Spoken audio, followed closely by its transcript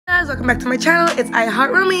welcome back to my channel. It's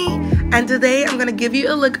iHeartRumi, and today I'm gonna give you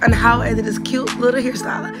a look on how I did this cute little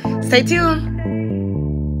hairstyle. Stay tuned.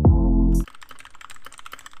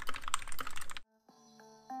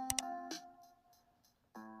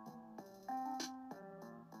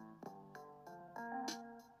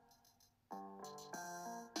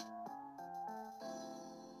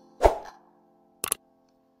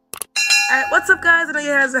 Alright, what's up guys? I know you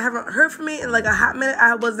guys haven't heard from me in like a hot minute.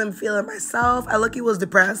 I wasn't feeling myself. I lucky was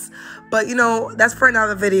depressed. But you know, that's for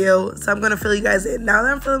another video. So I'm gonna fill you guys in. Now that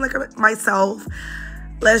I'm feeling like myself,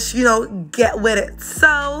 let's, you know, get with it.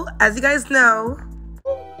 So, as you guys know,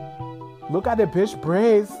 look at the bitch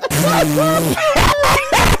braids.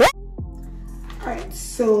 Alright,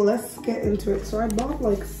 so let's get into it. So I bought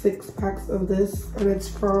like 6 packs of this, and it's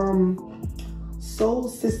from Soul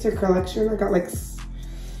Sister Collection. I got like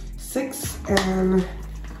 6, and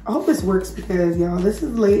I hope this works because y'all, this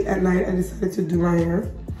is late at night. I decided to do my hair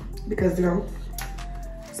because, you know,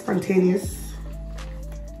 spontaneous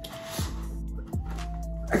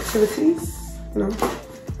activities, you know,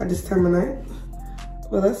 at this time of night.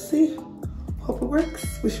 Well, let's see. Hope it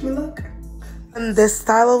works. Wish me luck. And this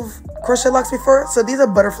style of crochet locks before, so these are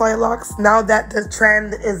butterfly locks. Now that the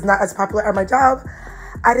trend is not as popular at my job,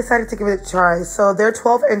 I decided to give it a try. So they're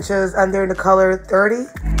 12 inches and they're in the color 30.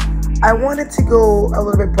 I wanted to go a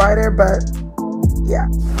little bit brighter, but yeah.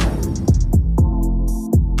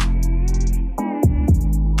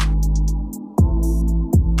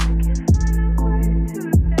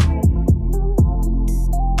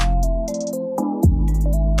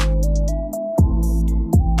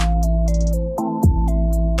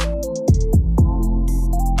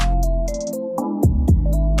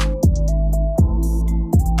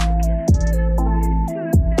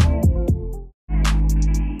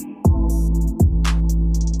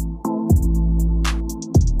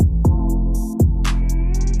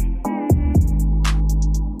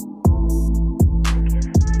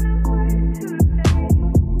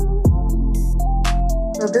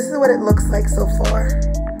 So this is what it looks like so far.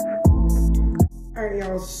 Alright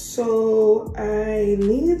y'all, so I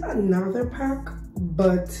need another pack,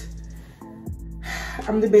 but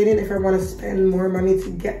I'm debating if I want to spend more money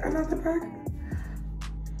to get another pack.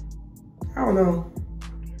 I don't know.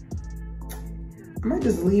 I might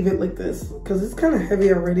just leave it like this because it's kind of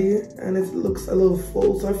heavy already and it looks a little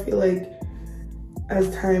full, so I feel like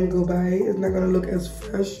as time go by, it's not gonna look as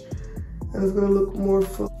fresh. And it's gonna look more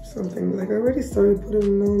full. Something like I already started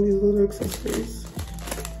putting on these little accessories.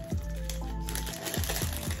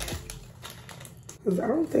 Cause I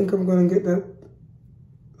don't think I'm gonna get that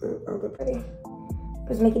other pack.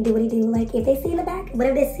 Just make it do what he do. Like if they see in the back,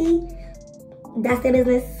 whatever they see, that's their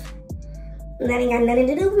business. That ain't got nothing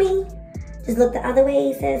to do with me. Just look the other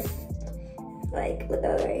way, sis. Like look the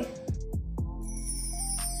other way.